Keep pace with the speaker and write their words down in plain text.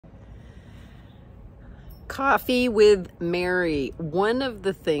Coffee with Mary. One of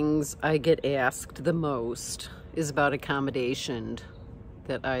the things I get asked the most is about accommodation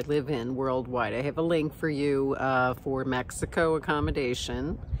that I live in worldwide. I have a link for you for Mexico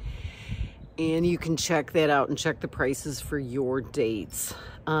accommodation, and you can check that out and check the prices for your dates.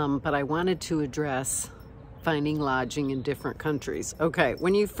 But I wanted to address finding lodging in different countries. Okay,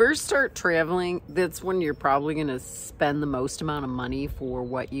 when you first start traveling, that's when you're probably going to spend the most amount of money for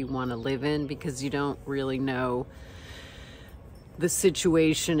what you want to live in, because you don't really know the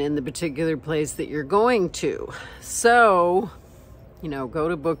situation in the particular place that you're going to. So, you know, go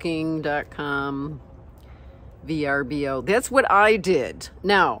to booking.com, VRBO. That's what I did.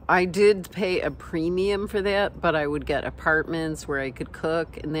 Now, I did pay a premium for that, but I would get apartments where I could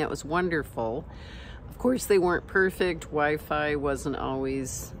cook, and that was wonderful. Of course, they weren't perfect. Wi-Fi wasn't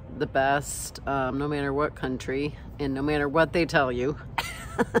always the best, no matter what country and no matter what they tell you.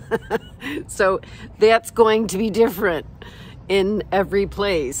 So that's going to be different in every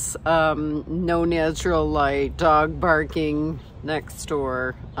place. No natural light, dog barking next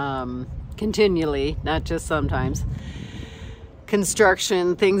door continually, not just sometimes.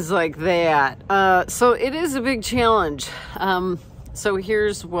 Construction, things like that. So it is a big challenge. So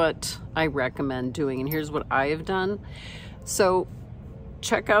here's what I recommend doing, and here's what I have done. So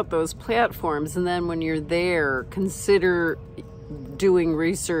check out those platforms, and then when you're there, consider doing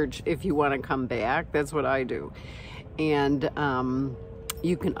research if you want to come back. That's what I do. And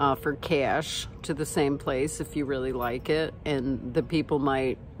you can offer cash to the same place if you really like it, and the people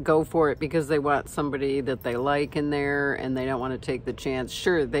might go for it because they want somebody that they like in there and they don't want to take the chance.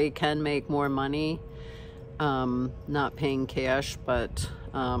 Sure, they can make more money not paying cash, but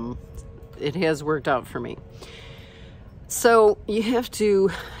it has worked out for me. So you have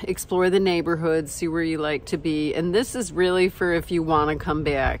to explore the neighborhood, see where you like to be, and this is really for if you want to come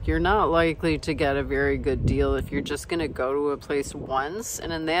back. You're not likely to get a very good deal if you're just going to go to a place once,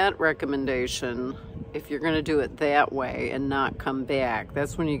 and in that recommendation, if you're going to do it that way and not come back,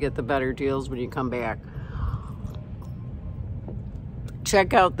 that's when you get the better deals when you come back.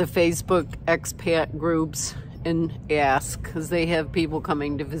 Check out the Facebook expat groups and ask, because they have people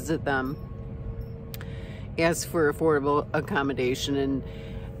coming to visit them. Ask for affordable accommodation,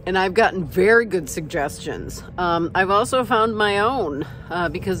 and I've gotten very good suggestions. I've also found my own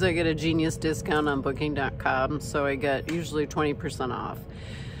because I get a genius discount on booking.com, so I get usually 20% off.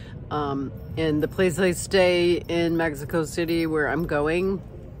 And the place I stay in Mexico City, where I'm going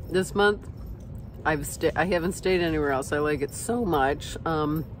this month, I haven't stayed anywhere else. I like it so much.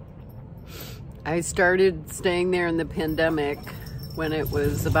 I started staying there in the pandemic when it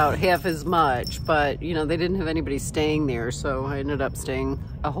was about half as much, but you know, they didn't have anybody staying there, so I ended up staying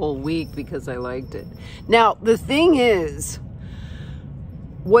a whole week because I liked it. Now, the thing is,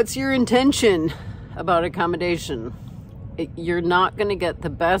 what's your intention about accommodation? You're not going to get the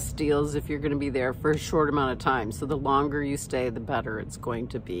best deals if you're going to be there for a short amount of time. So the longer you stay, the better it's going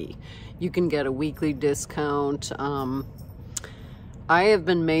to be. You can get a weekly discount. I have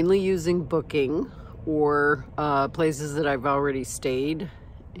been mainly using Booking or places that I've already stayed.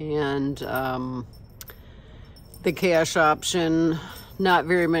 And the cash option, not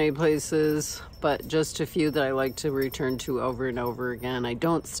very many places, but just a few that I like to return to over and over again. I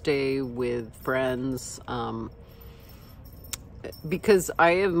don't stay with friends. Because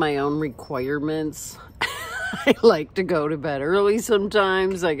I have my own requirements. I like to go to bed early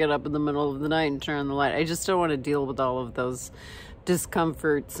sometimes. I get up in the middle of the night and turn on the light. I just don't want to deal with all of those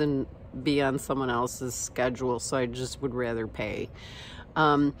discomforts and be on someone else's schedule, so I just would rather pay.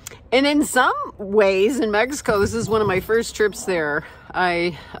 And in some ways, in Mexico, this is one of my first trips there.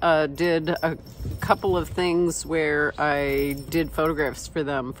 I did a couple of things where I did photographs for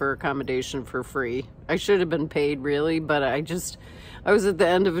them for accommodation for free. I should have been paid, really, but I was at the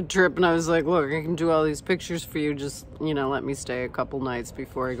end of a trip and I was like, look, I can do all these pictures for you. Just, you know, let me stay a couple nights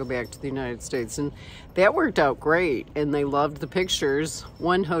before I go back to the United States. And that worked out great. And they loved the pictures.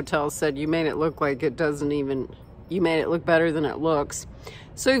 One hotel said, you made it look like it doesn't even, you made it look better than it looks.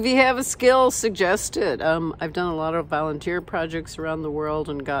 So if you have a skill, suggest it. I've done a lot of volunteer projects around the world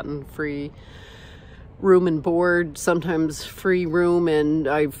and gotten free room and board, sometimes free room, and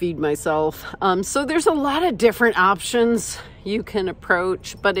I feed myself. So there's a lot of different options you can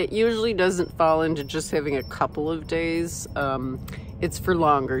approach, but it usually doesn't fall into just having a couple of days. It's for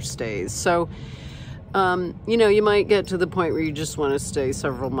longer stays. So, you know, you might get to the point where you just want to stay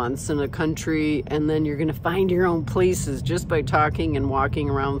several months in a country, and then you're going to find your own places just by talking and walking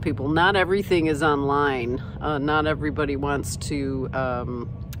around with people. Not everything is online. Not everybody wants to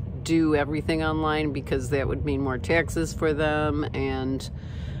do everything online, because that would mean more taxes for them and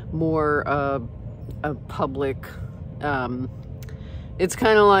more a public, it's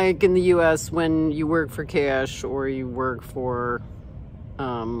kind of like in the US when you work for cash or you work for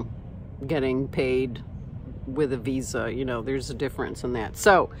getting paid with a visa. You know, there's a difference in that.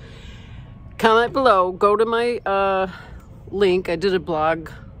 So comment below, go to my link. I did a blog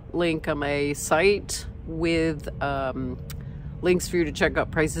link on my site with links for you to check out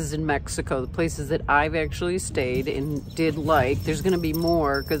prices in Mexico, the places that I've actually stayed and did like. There's going to be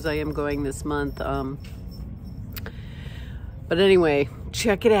more because I am going this month. But anyway,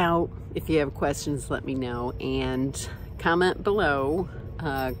 check it out. If you have questions, let me know and comment below.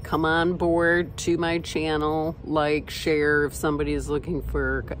 Come on board to my channel, like, share if somebody is looking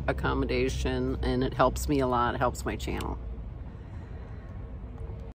for accommodation, and it helps me a lot. It helps my channel.